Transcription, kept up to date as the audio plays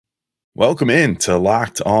Welcome in to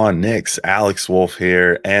Locked On Knicks. Alex Wolf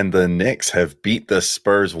here, and the Knicks have beat the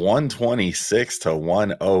Spurs 126 to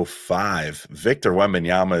 105. Victor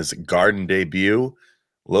Wembanyama's Garden debut,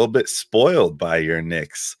 a little bit spoiled by your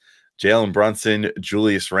Knicks. Jalen Brunson,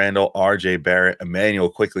 Julius Randle, RJ Barrett, Emmanuel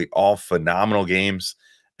quickly, all phenomenal games,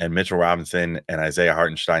 and Mitchell Robinson and Isaiah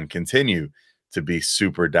Hartenstein continue to be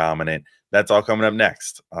super dominant. That's all coming up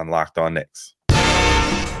next on Locked On Knicks.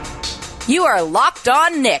 You are Locked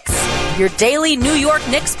On Knicks, your daily New York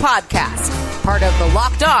Knicks podcast, part of the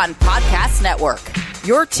Locked On Podcast Network,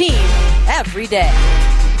 your team every day.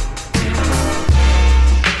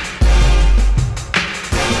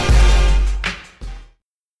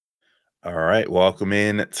 All right, welcome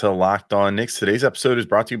in to Locked On Knicks. Today's episode is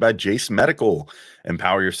brought to you by Jace Medical.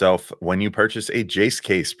 Empower yourself when you purchase a Jace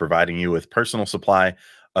case, providing you with personal supply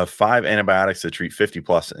of 5 antibiotics that treat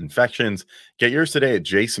 50-plus infections. Get yours today at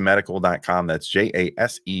jacemedical.com. That's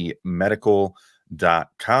J-A-S-E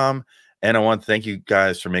medical.com. And I want to thank you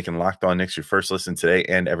guys for making Locked On Knicks your first listen today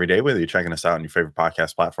and every day, whether you're checking us out on your favorite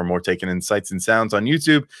podcast platform or taking in sights and sounds on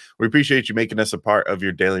YouTube. We appreciate you making us a part of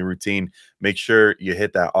your daily routine. Make sure you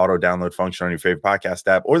hit that auto download function on your favorite podcast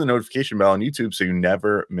app or the notification bell on YouTube so you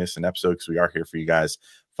never miss an episode, because we are here for you guys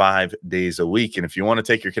 5 days a week. And if you want to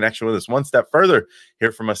take your connection with us one step further,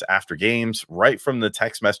 hear from us after games right from the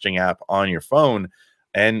text messaging app on your phone,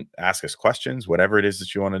 and ask us questions, whatever it is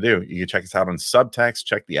that you want to do. You can check us out on Subtext.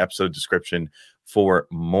 Check the episode description for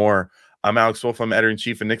more. I'm Alex Wolf. I'm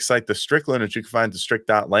editor-in-chief of Knicks site, The Strickland, which you can find at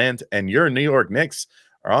thestrick.land. And your New York Knicks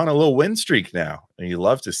are on a little win streak now, and you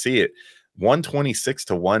love to see it. 126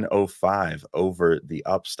 to 105 over the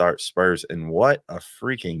upstart Spurs. And what a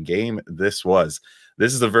freaking game this was.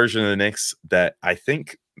 This is the version of the Knicks that I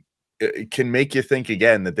think it can make you think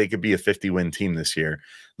again that they could be a 50-win team this year.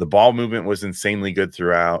 The ball movement was insanely good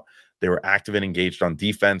throughout. They were active and engaged on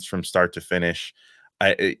defense from start to finish.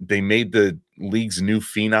 They made the league's new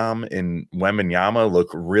phenom in Wembanyama look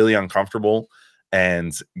really uncomfortable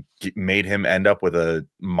and made him end up with a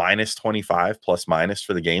minus 25 plus minus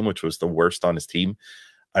for the game, which was the worst on his team.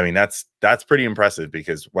 I mean, that's pretty impressive,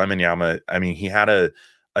 because Wembanyama, I mean, he had a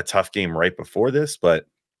tough game right before this, but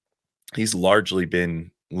he's largely been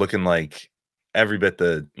looking like every bit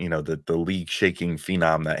the league shaking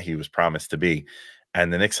phenom that he was promised to be.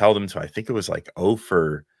 And the Knicks held him to, I think it was like 0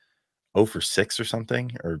 for 6 or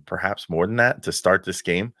something, or perhaps more than that, to start this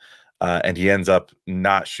game. And he ends up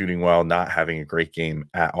not shooting well, not having a great game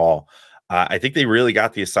at all. I think they really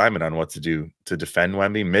got the assignment on what to do to defend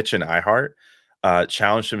Wemby. Mitch and Ihart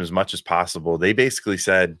challenged him as much as possible. They basically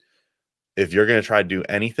said, if you're going to try to do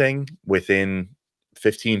anything within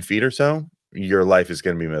 15 feet or so, your life is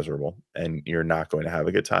going to be miserable and you're not going to have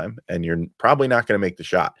a good time and you're probably not going to make the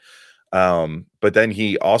shot. But then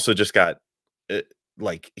he also just got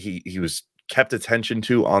he was kept attention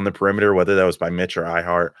to on the perimeter, whether that was by Mitch or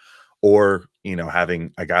Ihart, or,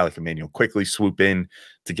 having a guy like Emmanuel quickly swoop in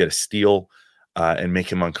to get a steal and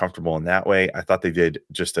make him uncomfortable in that way. I thought they did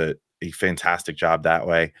just a fantastic job that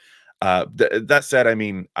way. That said, I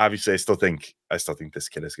mean, obviously I still think this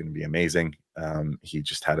kid is going to be amazing. He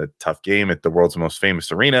just had a tough game at the world's most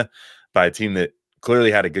famous arena by a team that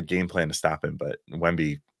clearly had a good game plan to stop him. But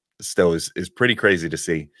Wemby still is pretty crazy to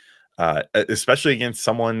see, especially against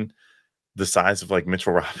someone the size of like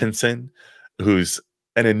Mitchell Robinson, who's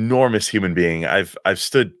an enormous human being. I've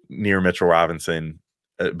stood near Mitchell Robinson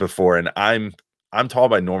before, and I'm tall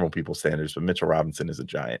by normal people's standards, but Mitchell Robinson is a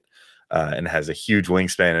giant. And has a huge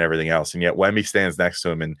wingspan and everything else. And yet Wemby stands next to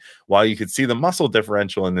him. And while you could see the muscle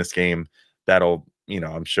differential in this game, that'll,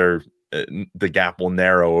 I'm sure the gap will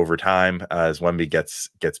narrow over time as Wemby gets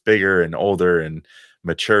bigger and older and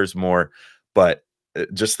matures more. But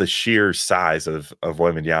just the sheer size of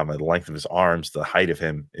Wembanyama, the length of his arms, the height of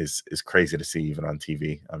him is crazy to see even on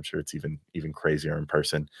TV. I'm sure it's even crazier in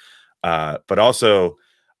person. But also,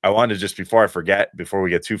 I wanted to just, before I forget, before we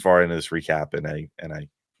get too far into this recap, and I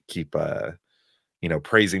keep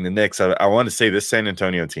praising the Knicks, I want to say this San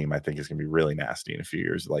Antonio team I think is going to be really nasty in a few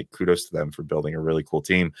years. Like, kudos to them for building a really cool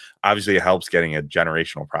team. Obviously it helps getting a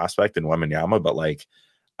generational prospect in Wembanyama, but like,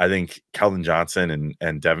 I think Keldon Johnson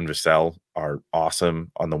and Devin Vassell are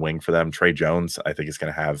awesome on the wing for them. Trey Jones, I think, is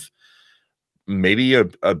going to have maybe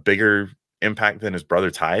a bigger impact than his brother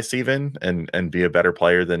Tyus even, and be a better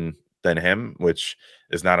player than him, which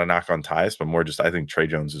is not a knock on Tyus, but more just, I think Trey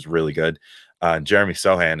Jones is really good. Jeremy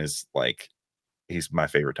Sohan is like, he's my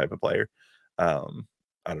favorite type of player. I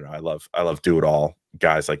don't know. I love do it all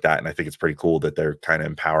guys like that. And I think it's pretty cool that they're kind of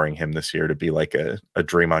empowering him this year to be like a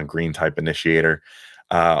Draymond Green type initiator.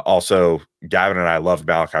 Also, Gavin and I loved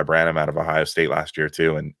Malachi Branham out of Ohio State last year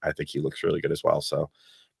too. And I think he looks really good as well. So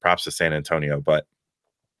props to San Antonio. But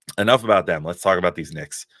enough about them. Let's talk about these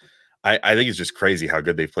Knicks. I think it's just crazy how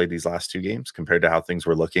good they've played these last two games compared to how things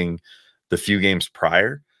were looking the few games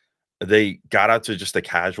prior. They got out to just a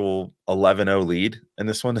casual 11-0 lead in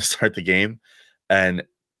this one to start the game. And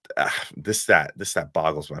this stat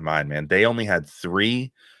boggles my mind, man. They only had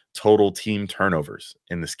 3 total team turnovers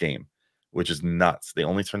in this game, which is nuts. They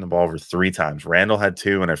only turned the ball over 3 times. Randle had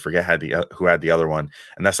 2, and I forget who had the other one.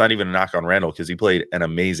 And that's not even a knock on Randle because he played an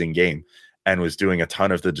amazing game and was doing a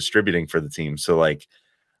ton of the distributing for the team. So, like,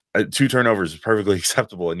 2 turnovers is perfectly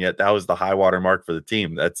acceptable, and yet that was the high water mark for the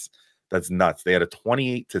team. That's nuts. They had a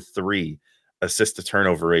 28-3 assist to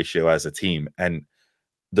turnover ratio as a team, and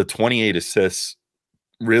the 28 assists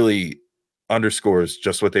really underscores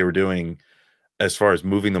just what they were doing as far as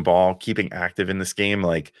moving the ball, keeping active in this game.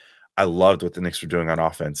 Like, I loved what the Knicks were doing on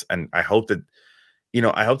offense, and I hope that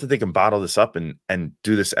they can bottle this up and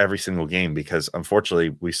do this every single game, because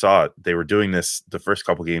unfortunately we saw it. They were doing this the first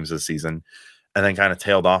couple games of the season and then kind of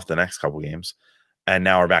tailed off the next couple games, and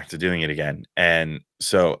now we're back to doing it again. And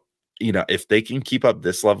so, if they can keep up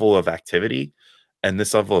this level of activity and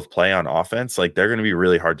this level of play on offense, like, they're going to be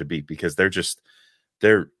really hard to beat, because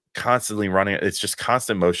they're constantly running. It's just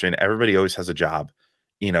constant motion. Everybody always has a job.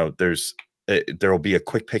 There will be a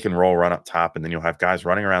quick pick and roll run up top, and then you'll have guys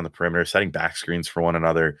running around the perimeter, setting back screens for one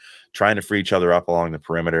another, trying to free each other up along the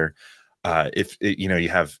perimeter. You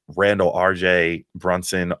have Randle, RJ,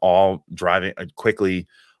 Brunson, all driving quickly,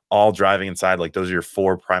 all driving inside. Like, those are your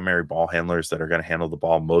 4 primary ball handlers that are going to handle the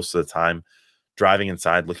ball most of the time, driving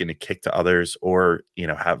inside, looking to kick to others, or,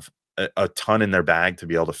 have a ton in their bag to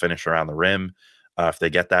be able to finish around the rim if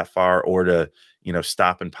they get that far, or to,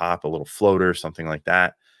 stop and pop a little floater, something like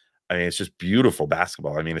that. I mean, it's just beautiful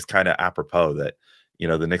basketball. I mean, it's kind of apropos that,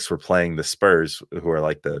 the Knicks were playing the Spurs, who are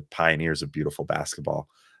like the pioneers of beautiful basketball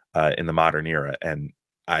in the modern era. And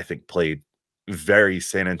I think played very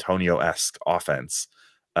San Antonio-esque offense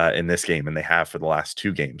in this game. And they have for the last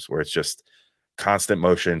 2 games, where it's just constant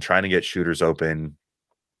motion, trying to get shooters open,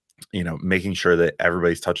 making sure that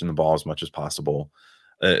everybody's touching the ball as much as possible.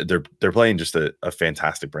 They're playing just a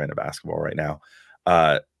fantastic brand of basketball right now.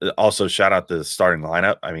 Also, shout out the starting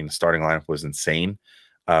lineup. I mean, the starting lineup was insane.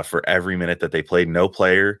 For every minute that they played, no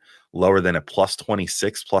player lower than a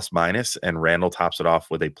 +26 plus minus, and Randle tops it off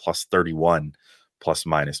with a +31 plus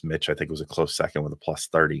minus. Mitch, I think, was a close second with a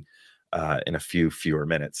 +30 in a fewer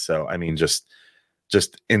minutes. So, I mean, just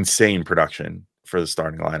insane production for the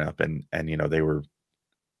starting lineup, and they were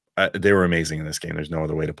amazing in this game. There's no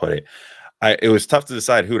other way to put it. It was tough to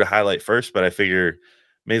decide who to highlight first, but I figure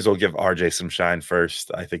may as well give RJ some shine first.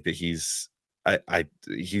 I think that he's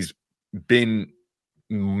been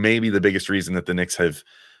maybe the biggest reason that the Knicks have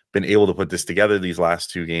been able to put this together these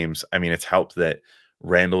last 2 games. I mean, it's helped that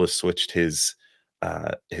Randle has switched his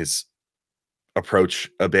approach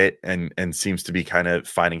a bit and seems to be kind of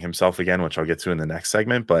finding himself again, which I'll get to in the next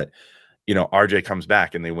segment. But RJ comes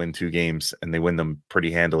back and they win 2 games and they win them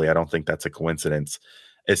pretty handily. I don't think that's a coincidence.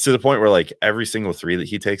 It's to the point where, like, every single 3 that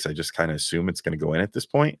he takes, I just kind of assume it's going to go in at this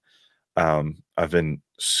point. I've been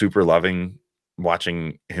super loving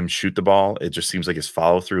watching him shoot the ball. It just seems like his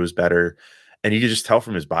follow through is better. And you can just tell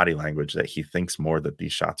from his body language that he thinks more that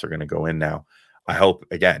these shots are going to go in now. I hope,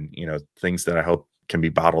 again, things that I hope can be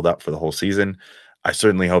bottled up for the whole season. I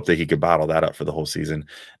certainly hope that he could bottle that up for the whole season.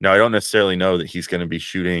 Now, I don't necessarily know that he's going to be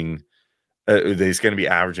shooting he's going to be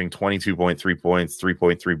averaging 22.3 points,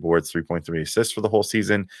 3.3 boards, 3.3 assists for the whole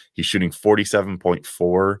season. He's shooting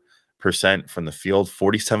 47.4% from the field,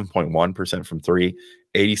 47.1% from 3,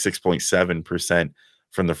 86.7%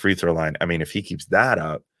 from the free throw line. I mean, if he keeps that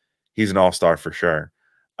up, he's an all-star for sure.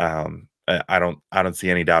 I don't see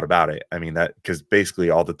any doubt about it. I mean, that, because basically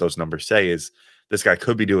all that those numbers say is this guy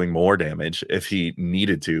could be doing more damage if he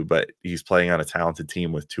needed to, but he's playing on a talented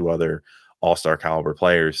team with 2 other all-star caliber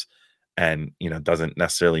players, and doesn't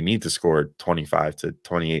necessarily need to score 25 to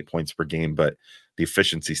 28 points per game, but the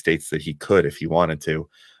efficiency states that he could if he wanted to.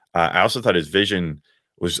 I also thought his vision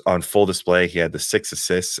was on full display. He had the 6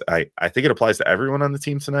 assists. I think it applies to everyone on the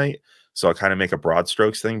team tonight, so I'll kind of make a broad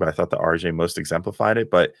strokes thing, but I thought the RJ most exemplified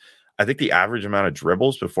it. But I think the average amount of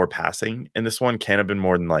dribbles before passing in this one can't have been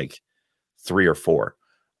more than like 3 or 4.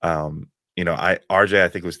 RJ, I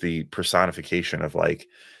think, was the personification of, like,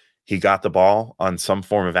 he got the ball on some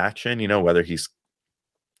form of action, whether he's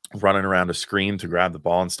running around a screen to grab the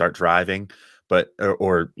ball and start driving, but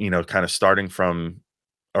or kind of starting from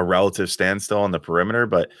a relative standstill on the perimeter.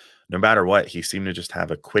 But no matter what, he seemed to just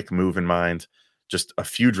have a quick move in mind, just a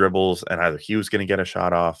few dribbles, and either he was going to get a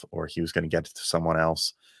shot off or he was going to get it to someone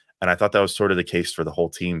else. And I thought that was sort of the case for the whole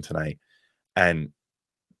team tonight. And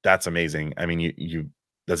that's amazing. I mean,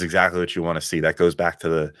 That's exactly what you want to see. That goes back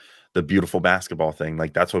to the beautiful basketball thing.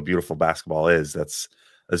 Like that's what beautiful basketball is. That's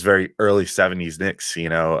very early 70s Knicks,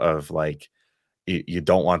 of like you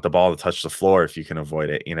don't want the ball to touch the floor if you can avoid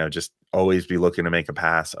it. Just always be looking to make a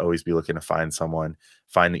pass, always be looking to find someone,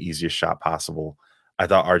 find the easiest shot possible. I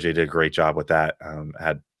thought RJ did a great job with that.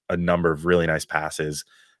 Had a number of really nice passes,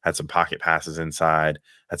 had some pocket passes inside,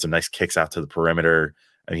 had some nice kicks out to the perimeter.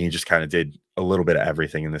 I mean, he just kind of did a little bit of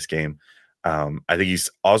everything in this game. I think he's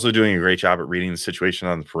also doing a great job at reading the situation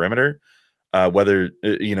on the perimeter, whether,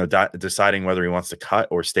 deciding whether he wants to cut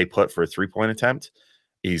or stay put for a 3-point attempt.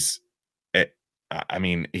 He's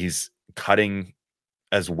he's cutting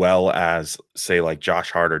as well as, say, like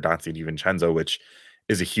Josh Hart or Dante DiVincenzo, which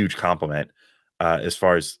is a huge compliment as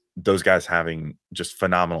far as those guys having just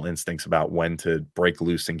phenomenal instincts about when to break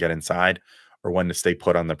loose and get inside or when to stay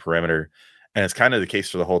put on the perimeter. And it's kind of the case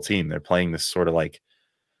for the whole team. They're playing this sort of like,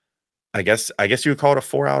 I guess you would call it a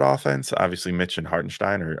 4-out offense. Obviously, Mitch and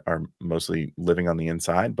Hartenstein are mostly living on the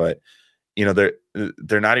inside, but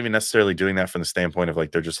they're not even necessarily doing that from the standpoint of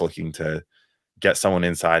like they're just looking to get someone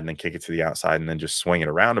inside and then kick it to the outside and then just swing it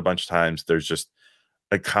around a bunch of times. There's just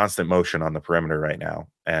a constant motion on the perimeter right now,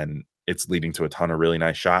 and it's leading to a ton of really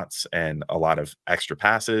nice shots and a lot of extra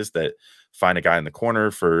passes that find a guy in the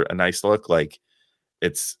corner for a nice look. Like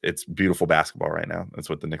it's beautiful basketball right now. That's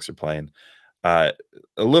what the Knicks are playing. A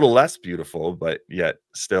little less beautiful, but yet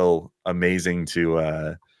still amazing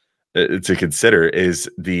to consider is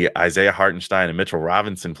the Isaiah Hartenstein and Mitchell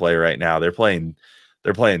Robinson play right now. They're playing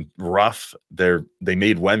rough. They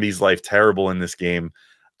made Wemby's life terrible in this game.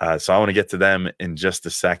 So I want to get to them in just a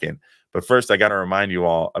second. But first, I got to remind you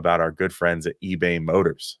all about our good friends at eBay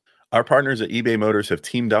Motors. Our partners at eBay Motors have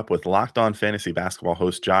teamed up with Locked On Fantasy Basketball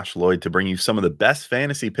host Josh Lloyd to bring you some of the best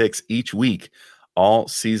fantasy picks each week, all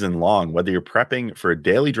season long. Whether you're prepping for a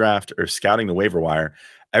daily draft or scouting the waiver wire,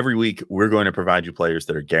 every week we're going to provide you players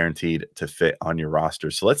that are guaranteed to fit on your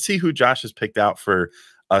roster. So let's see who Josh has picked out for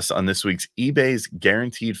us on this week's eBay's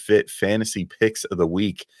Guaranteed Fit Fantasy Picks of the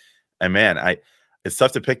Week. And man, it's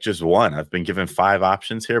tough to pick just one. I've been given 5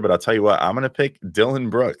 options here, but I'll tell you what, I'm going to pick Dillon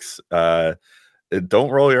Brooks.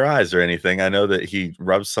 Don't roll your eyes or anything. I know that he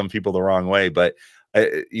rubs some people the wrong way, but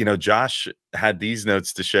Josh had these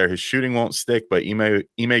notes to share. His shooting won't stick, but Ime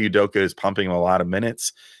Udoka is pumping him a lot of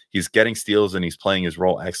minutes. He's getting steals and he's playing his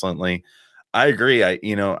role excellently. I agree. I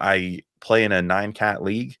play in a 9-cat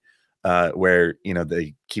league where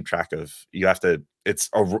they keep track of. You have to.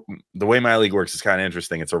 The way my league works is kind of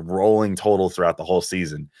interesting. It's a rolling total throughout the whole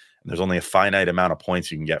season, and there's only a finite amount of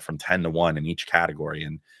points you can get from 10 to 1 in each category,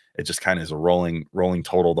 and it just kind of is a rolling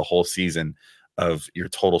total the whole season of your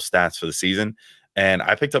total stats for the season. And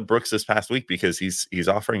I picked up Brooks this past week because he's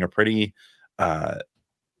offering a pretty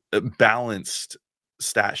balanced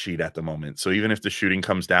stat sheet at the moment. So even if the shooting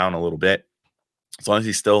comes down a little bit, as long as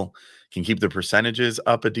he still can keep the percentages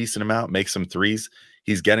up a decent amount, make some threes,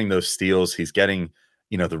 he's getting those steals, he's getting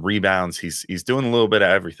the rebounds, he's doing a little bit of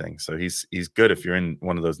everything. So he's good if you're in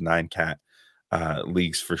one of those 9-cat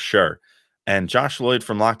leagues for sure. And Josh Lloyd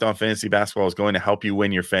from Locked On Fantasy Basketball is going to help you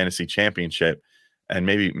win your fantasy championship. And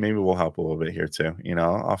maybe we'll help a little bit here too.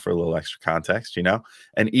 I'll offer a little extra context,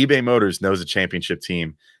 And eBay Motors knows a championship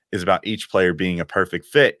team is about each player being a perfect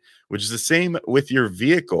fit, which is the same with your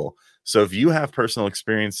vehicle. So if you have personal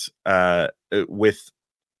experience with,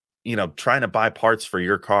 trying to buy parts for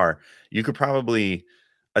your car, you could probably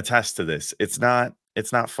attest to this. It's not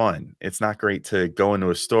fun. It's not great to go into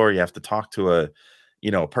a store. You have to talk to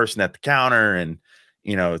a person at the counter, and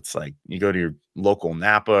it's like you go to your local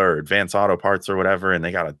Napa or Advanced Auto Parts or whatever, and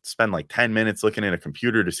they got to spend like 10 minutes looking at a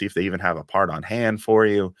computer to see if they even have a part on hand for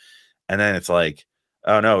you. And then it's like,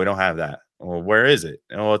 oh no, we don't have that. Well, where is it?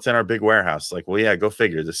 Oh, it's in our big warehouse. Like, well, yeah, go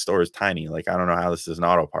figure. This store is tiny. Like, I don't know how this is an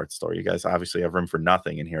auto parts store. You guys obviously have room for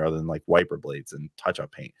nothing in here other than like wiper blades and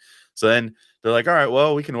touch-up paint. So then they're like, all right,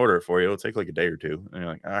 well, we can order it for you. It'll take like a day or two. And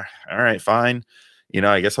you're like, all right, fine.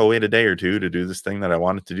 I guess I'll wait a day or two to do this thing that I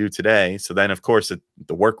wanted to do today. So then, of course,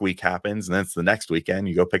 the work week happens, and then it's the next weekend.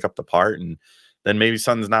 You go pick up the part, and then maybe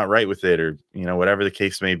something's not right with it, or whatever the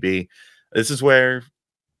case may be. This is where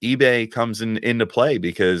eBay comes into play,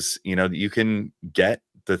 because you can get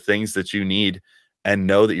the things that you need and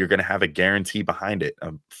know that you're going to have a guarantee behind it,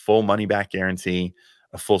 a full money back guarantee,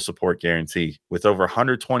 a full support guarantee. With over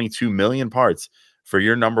 122 million parts for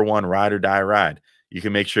your number one ride or die ride, you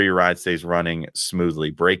can make sure your ride stays running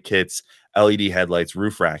smoothly. Brake kits, LED headlights,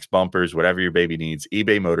 roof racks, bumpers, whatever your baby needs,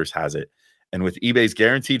 eBay Motors has it. And with eBay's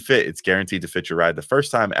Guaranteed Fit, it's guaranteed to fit your ride the first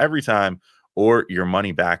time, every time, or your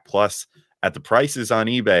money back. Plus, at the prices on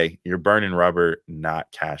eBay, you're burning rubber, not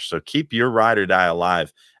cash. So keep your ride or die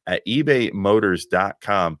alive at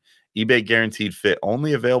ebaymotors.com. eBay guaranteed fit,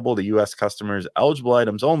 only available to U.S. customers, eligible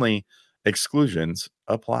items only, exclusions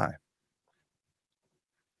apply.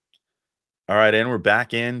 All right, and we're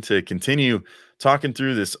back in to continue talking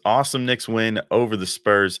through this awesome Knicks win over the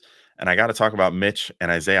Spurs. And I got to talk about Mitch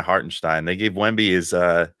and Isaiah Hartenstein. They gave Wemby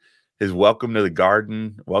his welcome to the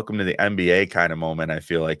garden, welcome to the NBA kind of moment, I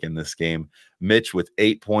feel like, in this game. Mitch with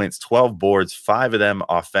 8 points, 12 boards, 5 of them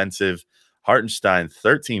offensive. Hartenstein,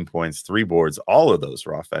 13 points, 3 boards. All of those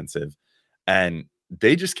were offensive. And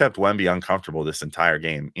they just kept Wemby uncomfortable this entire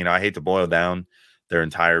game. You know, I hate to boil down their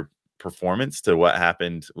entire performance to what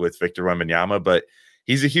happened with Victor Wembanyama, but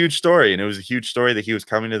he's a huge story, and it was a huge story that he was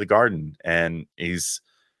coming to the Garden, and he's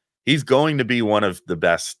going to be one of the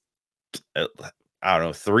best, I don't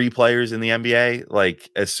know, 3 players in the NBA, like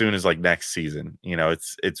as soon as like next season. You know,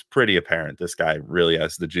 it's pretty apparent this guy really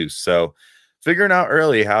has the juice. So figuring out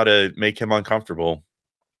early how to make him uncomfortable,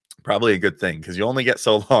 probably a good thing, because you only get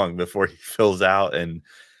so long before he fills out and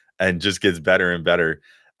just gets better and better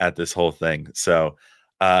at this whole thing. So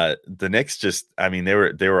the Knicks just, I mean, they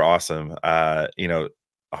were awesome. You know,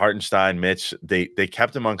 Hartenstein, Mitch, they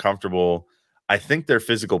kept him uncomfortable. I think their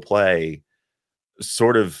physical play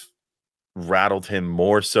sort of rattled him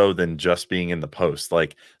more so than just being in the post.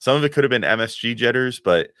 Like, some of it could have been MSG jitters,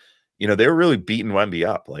 but you know, they were really beating Wemby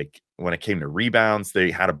up. Like, when it came to rebounds,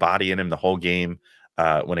 they had a body in him the whole game.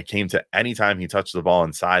 When it came to anytime he touched the ball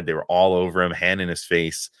inside, they were all over him, hand in his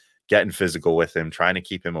face, getting physical with him, trying to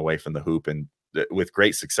keep him away from the hoop, and with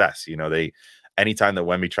great success. You know, anytime that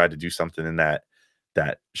Wemby tried to do something in that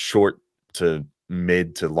short to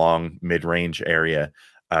mid range area,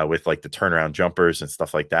 with like the turnaround jumpers and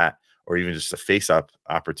stuff like that, or even just a face up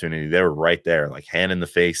opportunity, they were right there, like hand in the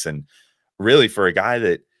face. And really, for a guy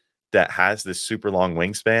that has this super long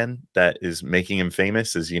wingspan that is making him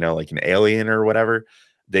famous as, you know, like an alien or whatever,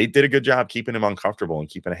 they did a good job keeping him uncomfortable and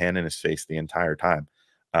keeping a hand in his face the entire time.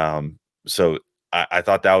 So I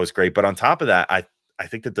thought that was great. But on top of that, I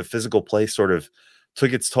think that the physical play sort of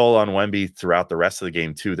took its toll on Wemby throughout the rest of the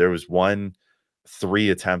game too. There was one 3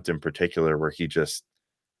 attempt in particular where he just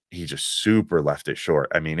super left it short.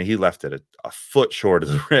 I mean, he left it a foot short of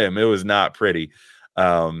the rim. It was not pretty.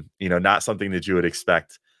 You know, not something that you would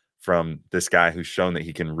expect from this guy who's shown that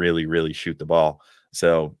he can really, really shoot the ball.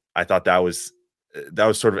 So I thought that was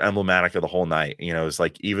sort of emblematic of the whole night. You know, it's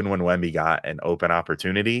like, even when Wemby got an open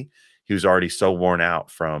opportunity, he was already so worn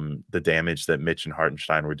out from the damage that Mitch and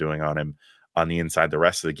Hartenstein were doing on him on the inside the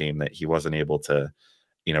rest of the game, that he wasn't able to,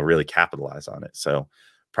 you know, really capitalize on it. So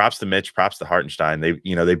props to Mitch, props to Hartenstein.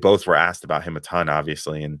 They both were asked about him a ton,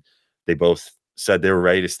 obviously, and they both said they were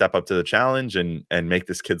ready to step up to the challenge and make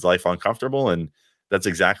this kid's life uncomfortable. And that's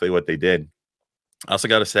exactly what they did. I also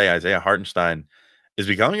got to say, Isaiah Hartenstein is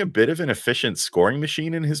becoming a bit of an efficient scoring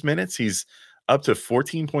machine in his minutes. He's up to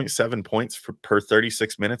 14.7 points per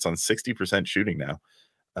 36 minutes on 60% shooting now.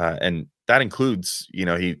 And that includes, you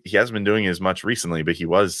know, he hasn't been doing as much recently, but he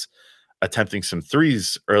was attempting some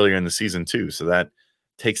threes earlier in the season too. So that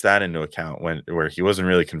takes that into account, where he wasn't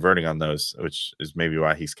really converting on those, which is maybe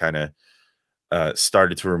why he's kind of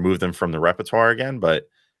started to remove them from the repertoire again. But,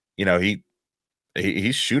 you know,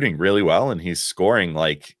 he's shooting really well, and he's scoring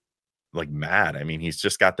like mad. I mean, he's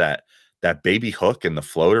just got that baby hook and the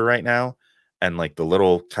floater right now, and like the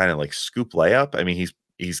little kind of like scoop layup. I mean,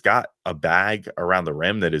 he's got a bag around the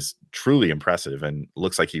rim that is truly impressive, and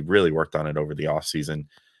looks like he really worked on it over the offseason.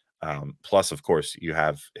 Plus, of course, you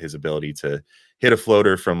have his ability to hit a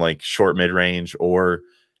floater from like short mid range, or,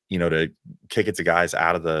 you know, to kick it to guys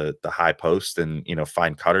out of the high post and, you know,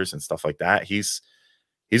 find cutters and stuff like that. He's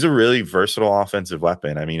a really versatile offensive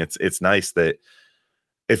weapon. I mean, it's nice that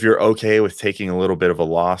if you're okay with taking a little bit of a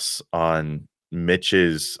loss on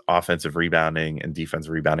Mitch's offensive rebounding and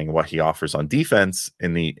defensive rebounding, what he offers on defense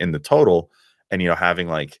in the total, and, you know, having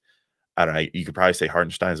like, I don't know, you could probably say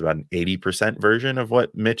Hartenstein is about an 80% version of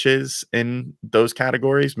what Mitch is in those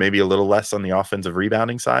categories, maybe a little less on the offensive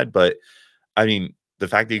rebounding side. But I mean, the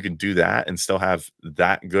fact that you can do that and still have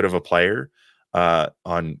that good of a player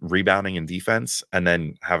on rebounding and defense, and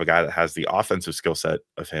then have a guy that has the offensive skill set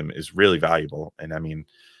of him, is really valuable. And I mean,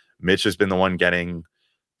 Mitch has been the one getting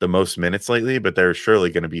the most minutes lately, but there's surely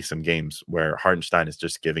going to be some games where Hartenstein is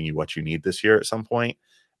just giving you what you need this year at some point,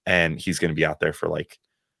 and he's going to be out there for like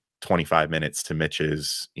 25 minutes to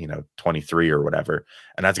Mitch's, you know, 23 or whatever.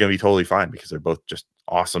 And that's going to be totally fine, because they're both just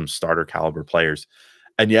awesome starter caliber players.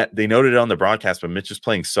 And yet they noted it on the broadcast, but Mitch is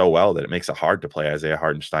playing so well that it makes it hard to play Isaiah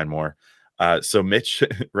Hartenstein more. So Mitch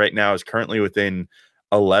right now is currently within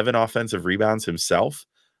 11 offensive rebounds himself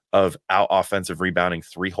of out offensive rebounding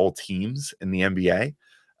 3 whole teams in the NBA.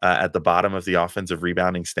 at the bottom of the offensive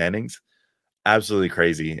rebounding standings. Absolutely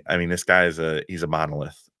crazy. I mean, this guy he's a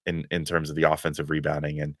monolith in terms of the offensive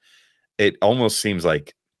rebounding, and it almost seems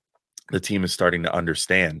like the team is starting to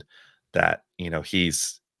understand that he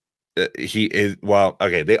is well.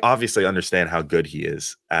 Okay, they obviously understand how good he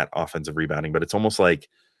is at offensive rebounding, but it's almost like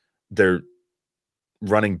they're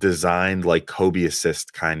running designed like Kobe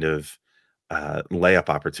assist kind of layup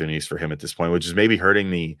opportunities for him at this point, which is maybe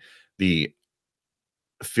hurting the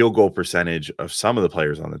field goal percentage of some of the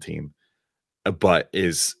players on the team, but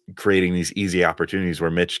is creating these easy opportunities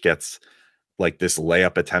where Mitch gets like this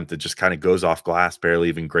layup attempt that just kind of goes off glass, barely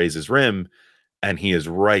even grazes rim, and he is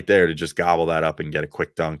right there to just gobble that up and get a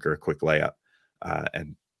quick dunk or a quick layup.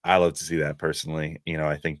 And I love to see that personally.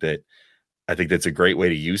 I think that's a great way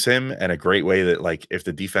to use him, and a great way that, like, if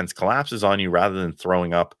the defense collapses on you, rather than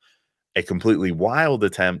throwing up a completely wild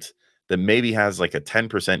attempt that maybe has like a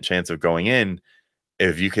 10% chance of going in,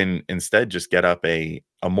 if you can instead just get up a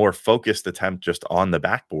more focused attempt just on the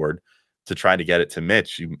backboard to try to get it to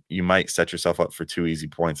Mitch, you might set yourself up for 2 easy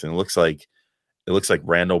points. And it looks like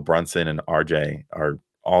Randle, Brunson, and RJ are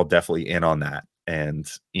all definitely in on that, and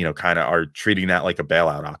kind of are treating that like a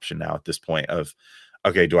bailout option now at this point of,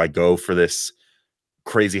 okay, do I go for this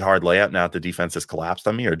crazy hard layup now that the defense has collapsed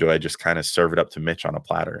on me, or do I just kind of serve it up to Mitch on a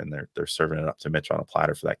platter? And they're serving it up to Mitch on a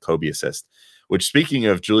platter for that Kobe assist. Which, speaking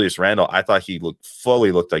of Julius Randle, I thought he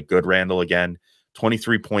looked like good Randle again.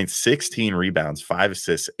 23 points, 16 rebounds, 5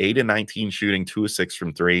 assists, 8 and 19 shooting, 2 of 6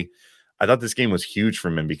 from 3. I thought this game was huge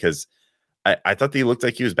from him because I thought that he looked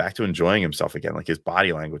like he was back to enjoying himself again. Like, his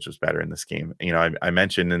body language was better in this game. I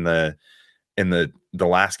mentioned in the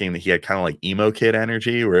last game that he had kind of like emo kid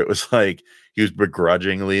energy, where it was like he was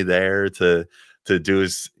begrudgingly there to do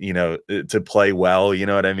his, to play well. You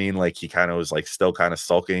know what I mean? Like, he kind of was like still kind of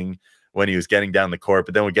sulking when he was getting down the court,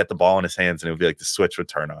 but then would get the ball in his hands and it would be like the switch would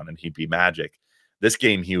turn on and he'd be magic. This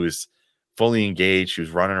game, he was fully engaged. He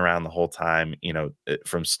was running around the whole time,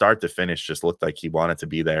 from start to finish, just looked like he wanted to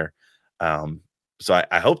be there. So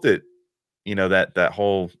I hope that, that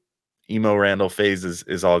whole emo Randle phase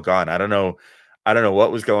is all gone. I don't know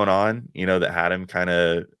what was going on, that had him kind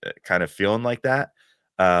of feeling like that.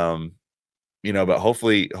 But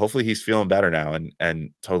hopefully he's feeling better now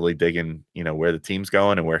and totally digging, where the team's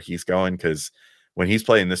going and where he's going. Cause when he's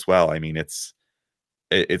playing this well, I mean, it's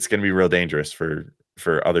going to be real dangerous for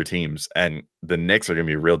other teams. And the Knicks are going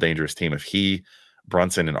to be a real dangerous team if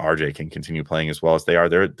Brunson and RJ can continue playing as well as they are.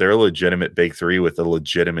 They're a legitimate big three with a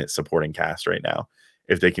legitimate supporting cast right now,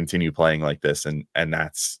 if they continue playing like this, and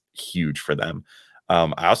that's huge for them.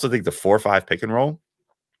 I also think the 4-5 pick and roll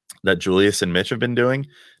that Julius and Mitch have been doing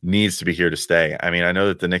needs to be here to stay. I mean, I know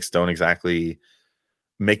that the Knicks don't exactly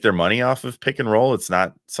make their money off of pick and roll. It's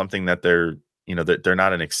not something that they're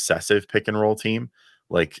not an excessive pick and roll team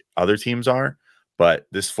like other teams are, but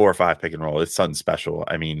this 4-5 pick and roll, it's something special.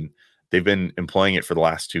 I mean, they've been employing it for the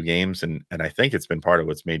last 2 games, and I think it's been part of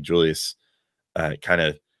what's made Julius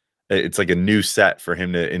it's like a new set for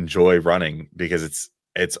him to enjoy running, because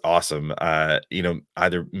it's awesome.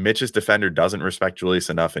 Either Mitch's defender doesn't respect Julius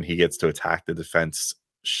enough and he gets to attack the defense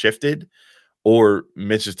shifted, or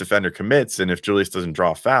Mitch's defender commits, and if Julius doesn't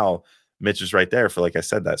draw a foul, Mitch is right there for, like I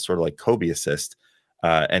said, that sort of like Kobe assist,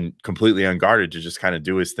 and completely unguarded to just kind of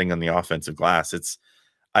do his thing on the offensive glass.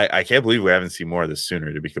 I can't believe we haven't seen more of this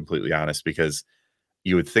sooner, to be completely honest, because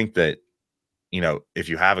you would think that, if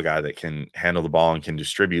you have a guy that can handle the ball and can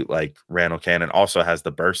distribute like Randle can, and also has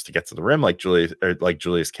the burst to get to the rim like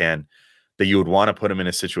Julius can, that you would want to put him in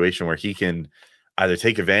a situation where he can either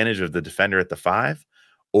take advantage of the defender at the 5,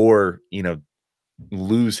 or,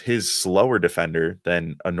 lose his slower defender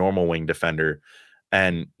than a normal wing defender,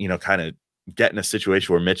 and, kind of get in a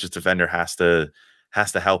situation where Mitch's defender has to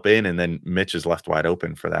help in, and then Mitch is left wide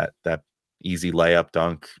open for that easy layup,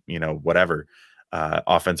 dunk, whatever.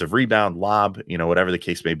 Offensive rebound, lob, whatever the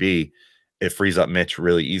case may be, it frees up Mitch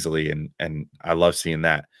really easily. And I love seeing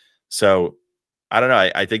that. So I don't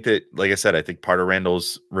know. I think that, like I said, I think part of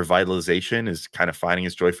Randle's revitalization is kind of finding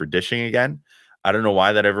his joy for dishing again. I don't know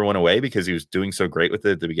why that ever went away, because he was doing so great with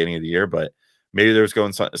it at the beginning of the year, but maybe there was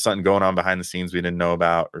something going on behind the scenes we didn't know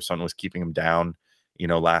about, or something was keeping him down,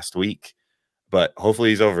 last week. But hopefully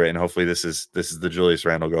he's over it, and hopefully this is the Julius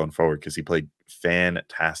Randle going forward, because he played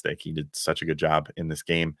fantastic. He did such a good job in this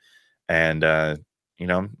game, and I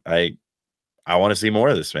want to see more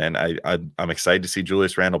of this, man. I'm excited to see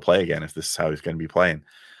Julius Randle play again, if this is how he's going to be playing.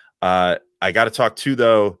 I got to talk too,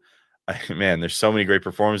 though. Man, there's so many great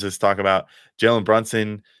performances to talk about. Jalen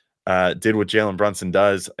Brunson did what Jalen Brunson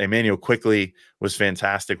does. Emmanuel quickly was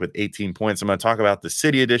fantastic with 18 points. I'm going to talk about the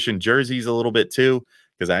City Edition jerseys a little bit too,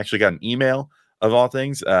 because I actually got an email of all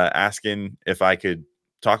things, asking if I could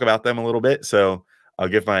talk about them a little bit. So I'll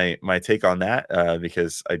give my take on that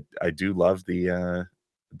because I do love the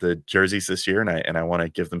jerseys this year, and I want to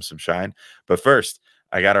give them some shine. But first,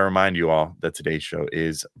 I got to remind you all that today's show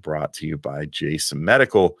is brought to you by Jason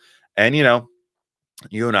Medical. And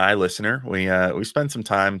you and I, listener, we spend some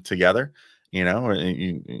time together.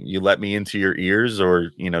 You let me into your ears,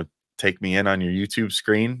 or take me in on your YouTube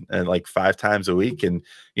screen like 5 times a week, and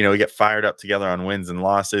we get fired up together on wins and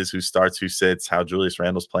losses, who starts, who sits, how Julius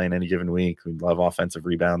Randle's playing any given week. We love offensive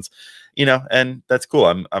rebounds, and that's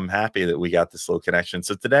cool. I'm happy that we got this little connection.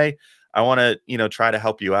 So today, I want to try to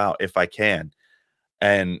help you out if I can,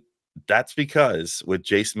 and that's because with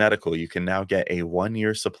Jace Medical, you can now get a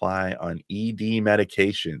 1-year supply on ED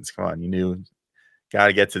medications. Come on, got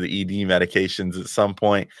to get to the ED medications at some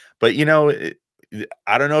point. But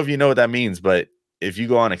I don't know if you know what that means, but if you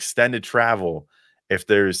go on extended travel, if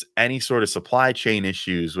there's any sort of supply chain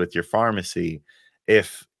issues with your pharmacy,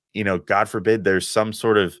 if God forbid, there's some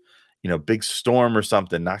sort of big storm or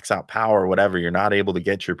something knocks out power or whatever, you're not able to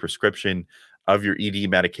get your prescription of your ED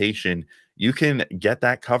medication, you can get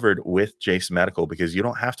that covered with Jace Medical, because you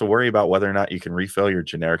don't have to worry about whether or not you can refill your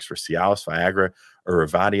generics for Cialis, Viagra, or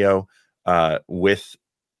Revatio with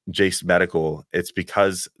Jace Medical. It's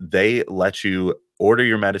because they let you order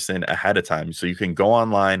your medicine ahead of time. So you can go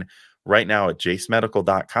online right now at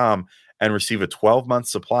jacemedical.com and receive a 12-month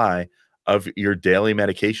supply of your daily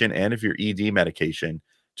medication and of your ED medication.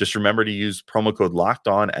 Just remember to use promo code Locked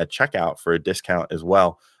On at checkout for a discount as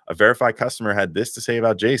well. A verified customer had this to say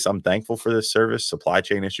about Jace: "I'm thankful for this service. Supply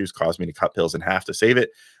chain issues caused me to cut pills in half to save it.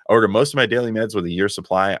 I ordered most of my daily meds with a year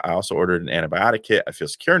supply. I also ordered an antibiotic kit. I feel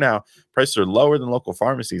secure now. Prices are lower than local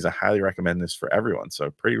pharmacies. I highly recommend this for everyone." So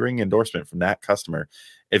pretty ringing endorsement from that customer.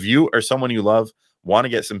 If you or someone you love want to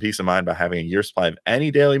get some peace of mind by having a year supply of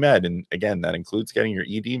any daily med, and again, that includes getting your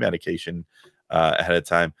ED medication ahead of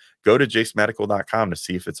time, go to jacemedical.com to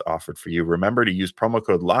see if it's offered for you. Remember to use promo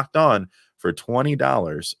code Locked On for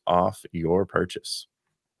 $20 off your purchase.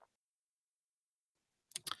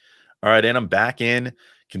 All right, and I'm back in,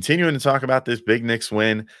 continuing to talk about this big Knicks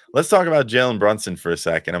win. Let's talk about Jalen Brunson for a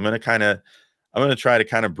second. I'm going to try to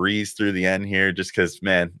kind of breeze through the end here, just because,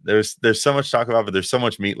 man, there's so much to talk about, but there's so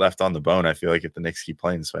much meat left on the bone. I feel like if the Knicks keep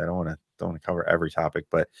playing this way, I don't want to cover every topic,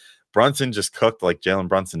 but Brunson just cooked like Jalen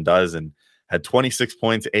Brunson does, and had 26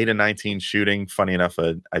 points, 8 of 19 shooting. Funny enough,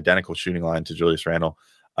 an identical shooting line to Julius Randle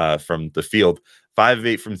from the field. 5 of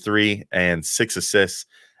 8 from 3 and 6 assists.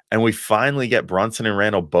 And we finally get Brunson and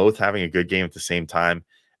Randle both having a good game at the same time,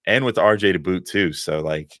 and with RJ to boot too. So,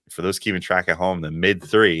 like, for those keeping track at home, the mid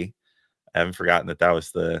 3, I haven't forgotten that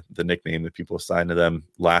was the nickname that people assigned to them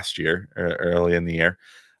last year, early in the year,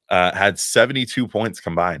 had 72 points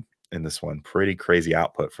combined in this one. Pretty crazy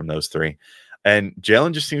output from those 3. And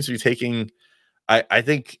Jalen just seems to be taking, I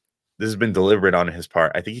think this has been deliberate on his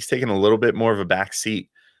part. I think he's taken a little bit more of a back seat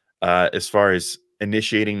as far as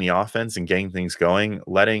initiating the offense and getting things going,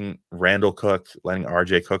 letting Randle cook, letting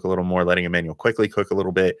RJ cook a little more, letting Emmanuel quickly cook a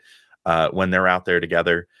little bit when they're out there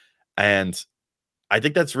together. And I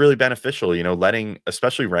think that's really beneficial, letting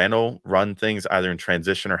especially Randle run things either in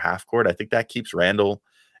transition or half court. I think that keeps Randle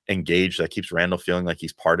engaged. That keeps Randle feeling like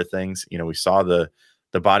he's part of things. We saw the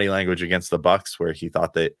body language against the Bucks, where he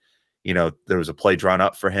thought that, there was a play drawn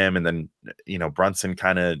up for him, and then, Brunson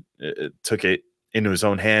kind of took it into his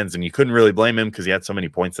own hands, and you couldn't really blame him because he had so many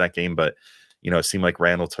points that game. But, it seemed like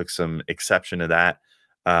Randle took some exception to that.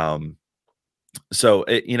 So,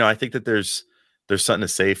 I think that there's something to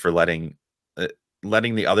say for letting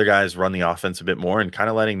the other guys run the offense a bit more, and kind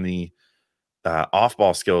of letting the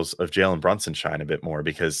off-ball skills of Jalen Brunson shine a bit more,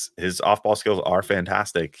 because his off-ball skills are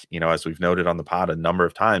fantastic. As we've noted on the pod a number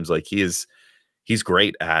of times, like he's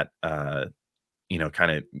great at, kind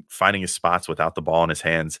of finding his spots without the ball in his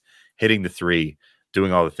hands, hitting the 3,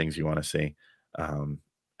 doing all the things you want to see.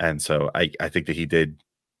 And so I think that he did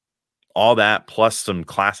all that, plus some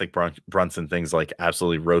classic Brunson things, like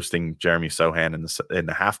absolutely roasting Jeremy Sohan in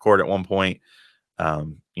the half court at one point. I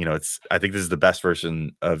think this is the best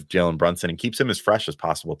version of Jalen Brunson, and keeps him as fresh as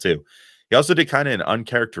possible too. He also did kind of an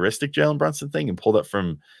uncharacteristic Jalen Brunson thing and pulled up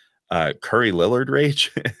from Curry Lillard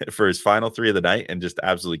rage for his final 3 of the night and just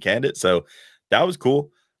absolutely canned it. So that was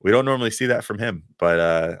cool. We don't normally see that from him,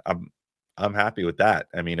 but I'm happy with that.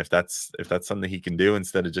 I mean, if that's something he can do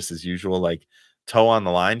instead of just his usual like toe on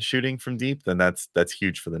the line shooting from deep, then that's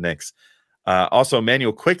huge for the Knicks. Also,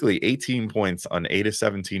 Emmanuel quickly 18 points on 8 of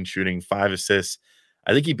 17 shooting, 5 assists.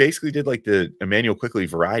 I think he basically did like the Emmanuel Quickly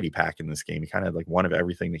variety pack in this game. He kind of had like one of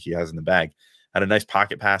everything that he has in the bag. Had a nice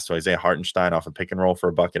pocket pass to Isaiah Hartenstein off a pick and roll for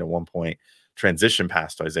a bucket at one point. transition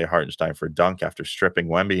pass to Isaiah Hartenstein for a dunk after stripping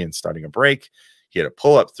Wemby and starting a break. He had a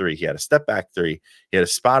pull-up three. He had a step-back three. He had a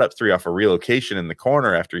spot-up three off a relocation in the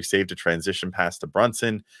corner after he saved a transition pass to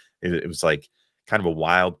Brunson. It was like kind of a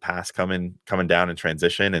wild pass coming down in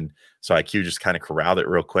transition, and so IQ just kind of corralled it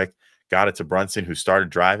real quick, got it to Brunson, who started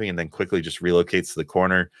driving and then quickly just relocates to the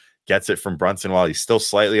corner, gets it from Brunson while he's still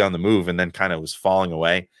slightly on the move, and then kind of was falling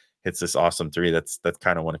away. Hits this awesome three. That's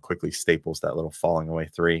kind of one of quickly staples, that little falling away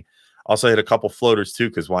three. Also hit a couple floaters too,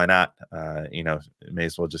 because why not? May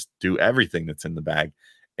as well just do everything that's in the bag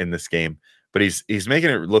in this game. But he's making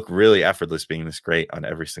it look really effortless, being this great on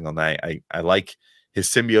every single night. I like his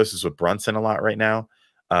symbiosis with Brunson a lot right now.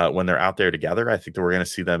 When they're out there together, I think that we're going to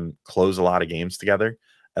see them close a lot of games together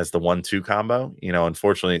as the 1-2 combo.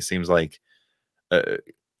 Unfortunately, it seems like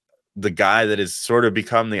the guy that has sort of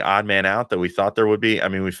become the odd man out that we thought there would be. I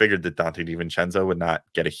mean, we figured that Dante DiVincenzo would not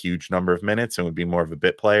get a huge number of minutes and would be more of a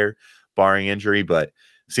bit player, barring injury. But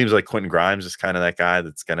it seems like Quentin Grimes is kind of that guy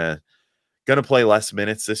that's gonna play less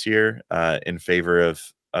minutes this year in favor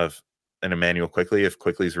of an Emmanuel Quickley, if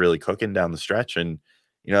Quickly's really cooking down the stretch. And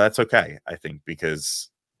that's okay, I think, because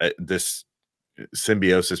this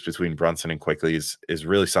symbiosis between Brunson and Quickley is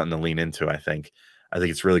really something to lean into. I think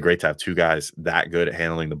it's really great to have two guys that good at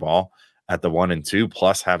handling the ball at the 1 and 2,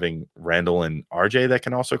 plus having Randle and RJ that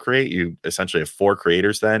can also create. You essentially have 4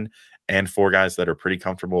 creators then, and 4 guys that are pretty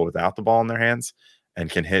comfortable without the ball in their hands and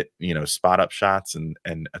can hit, spot up shots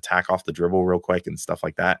and attack off the dribble real quick and stuff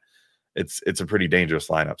like that. It's a pretty dangerous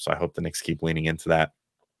lineup. So I hope the Knicks keep leaning into that.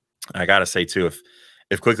 I got to say too,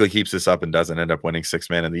 if Quickly keeps this up and doesn't end up winning 6th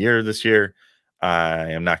man of the year this year,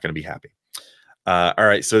 I am not going to be happy. All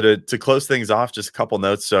right. So to close things off, just a couple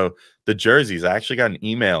notes. So the jerseys, I actually got an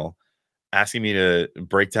email asking me to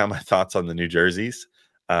break down my thoughts on the new jerseys.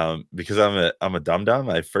 Because I'm a dum-dum.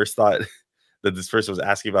 I first thought that this person was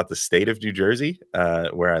asking about the state of New Jersey,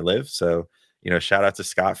 where I live. So, shout out to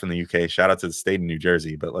Scott from the UK, shout out to the state of New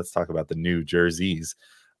Jersey, but let's talk about the new jerseys.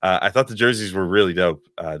 I thought the jerseys were really dope.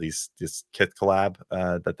 This kit collab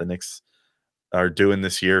that the Knicks are doing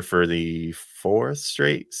this year for the fourth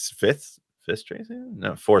straight season.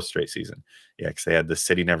 Yeah, because they had the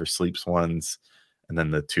City Never Sleeps ones, and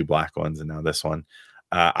then the 2 black ones, and now this one.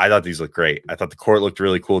 I thought these looked great. I thought the court looked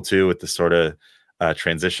really cool too, with the sort of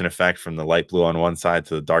transition effect from the light blue on one side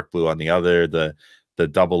to the dark blue on the other. The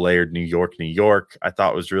double layered New York, I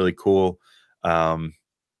thought was really cool. The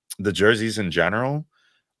jerseys in general,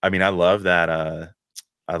 I mean, I love that.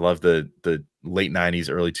 I love the late 90s,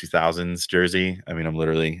 early 2000s jersey. I mean,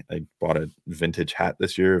 I bought a vintage hat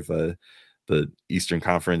this year of the Eastern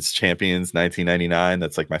Conference champions, 1999.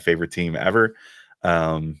 That's like my favorite team ever.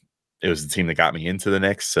 It was the team that got me into the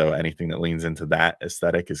Knicks, so anything that leans into that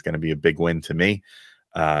aesthetic is going to be a big win to me.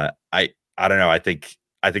 I don't know. I think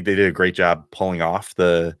they did a great job pulling off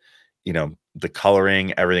the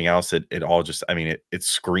coloring, everything else. It all just, I mean, it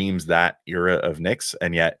screams that era of Knicks,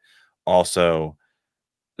 and yet also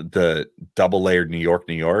the double layered New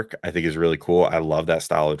York, I think is really cool. I love that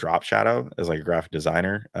style of drop shadow as like a graphic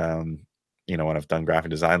designer. When I've done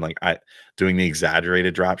graphic design, like doing the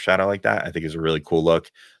exaggerated drop shadow like that, I think is a really cool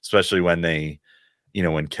look, especially when they,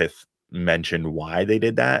 when Kith mentioned why they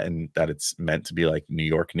did that and that it's meant to be like New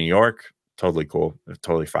York, totally cool.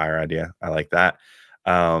 Totally fire idea. I like that.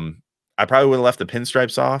 I probably would have left the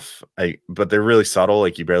pinstripes off, but they're really subtle.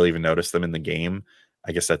 Like you barely even notice them in the game.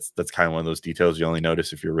 I guess that's kind of one of those details you only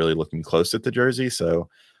notice if you're really looking close at the jersey. So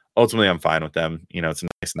ultimately I'm fine with them. It's a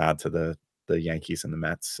nice nod to the Yankees and the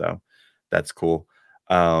Mets. So that's cool.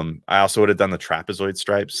 I also would have done the trapezoid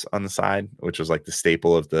stripes on the side, which was like the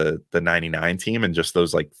staple of the 99 team, and just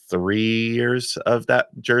those like 3 years of that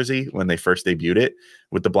jersey when they first debuted it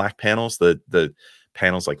with the black panels, the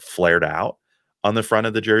panels like flared out on the front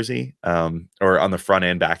of the jersey, or on the front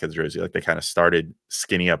and back of the jersey. Like they kind of started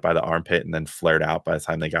skinny up by the armpit and then flared out by the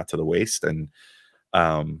time they got to the waist. And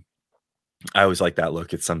I always like that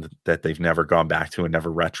look. It's something that they've never gone back to and never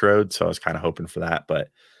retroed. So I was kind of hoping for that, but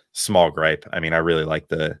small gripe. I mean, I really like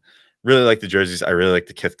the jerseys. I really like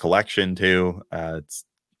the Kith collection too. It's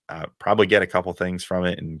probably get a couple things from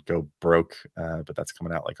it and go broke, but that's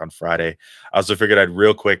coming out like on Friday. I also figured I'd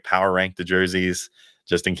real quick power rank the jerseys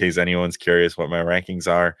just in case anyone's curious what my rankings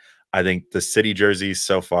are. I think the City jerseys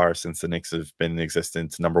so far since the Knicks have been in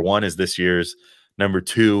existence, number 1 is this year's. Number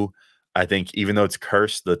 2, I think even though it's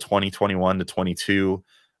cursed, the 2021 to 22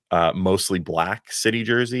 mostly black City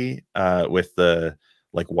jersey with the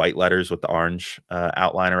like white letters with the orange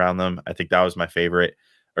outline around them. I think that was my favorite,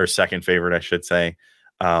 or second favorite, I should say.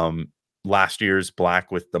 Last year's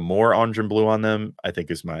black with the more orange and blue on them, I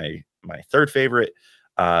think is my third favorite.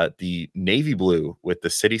 The navy blue with the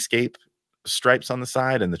cityscape stripes on the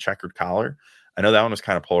side and the checkered collar. I know that one was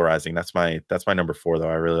kind of polarizing. That's my number 4 though.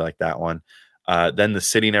 I really like that one. Then the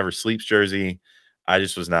City Never Sleeps jersey. I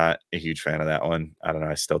just was not a huge fan of that one. I don't know.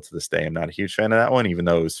 I still to this day am not a huge fan of that one, even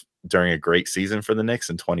though it was during a great season for the Knicks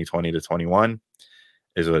in 2020 to 21.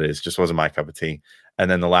 Is what it is. Just wasn't my cup of tea.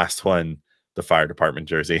 And then the last one, the fire department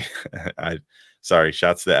jersey. Sorry,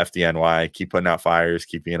 shouts to the FDNY. Keep putting out fires,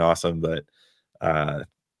 keep being awesome. But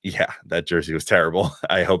yeah, that jersey was terrible.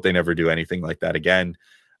 I hope they never do anything like that again.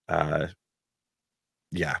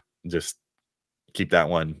 Yeah, just keep that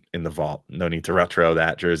one in the vault. No need to retro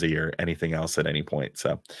that jersey or anything else at any point.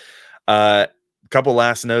 So couple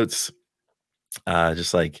last notes,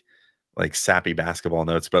 just like sappy basketball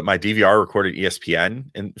notes, but my DVR recorded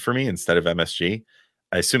ESPN for me instead of MSG.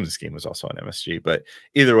 I assume this game was also on MSG, but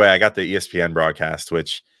either way, I got the ESPN broadcast,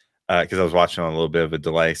 which because I was watching on a little bit of a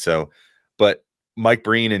delay. So, but Mike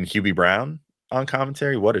Breen and Hubie Brown on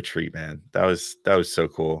commentary, what a treat, man! That was so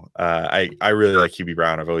cool. I really like Hubie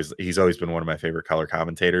Brown. He's always been one of my favorite color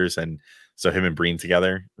commentators, and so him and Breen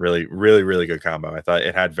together, really, really, really good combo. I thought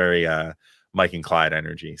it had very Mike and Clyde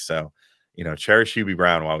energy. So, cherish Hubie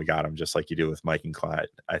Brown while we got him, just like you do with Mike and Clyde.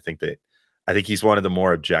 I think he's one of the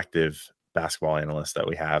more objective basketball analysts that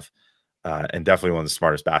we have, and definitely one of the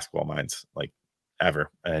smartest basketball minds like ever.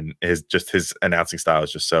 And his announcing style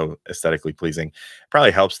is just so aesthetically pleasing.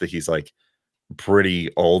 Probably helps that he's like pretty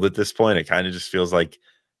old at this point. It kind of just feels like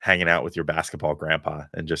hanging out with your basketball grandpa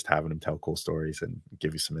and just having him tell cool stories and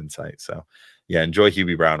give you some insight. So yeah, enjoy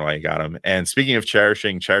Hubie Brown while you got him. And speaking of cherish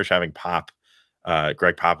having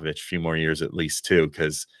Greg Popovich a few more years at least too,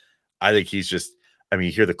 because I think he's just, you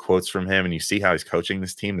hear the quotes from him and you see how he's coaching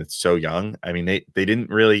this team that's so young. They didn't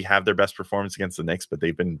really have their best performance against the Knicks, but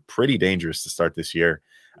they've been pretty dangerous to start this year.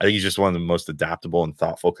 I think he's just one of the most adaptable and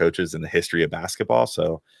thoughtful coaches in the history of basketball.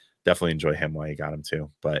 So definitely enjoy him while you got him too.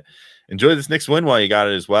 But enjoy this Knicks win while you got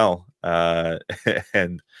it as well.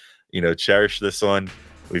 And, cherish this one.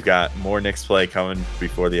 We've got more Knicks play coming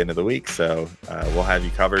before the end of the week. So we'll have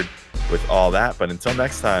you covered with all that. But until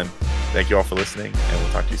next time, thank you all for listening, and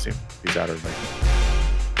we'll talk to you soon. Peace out, everybody.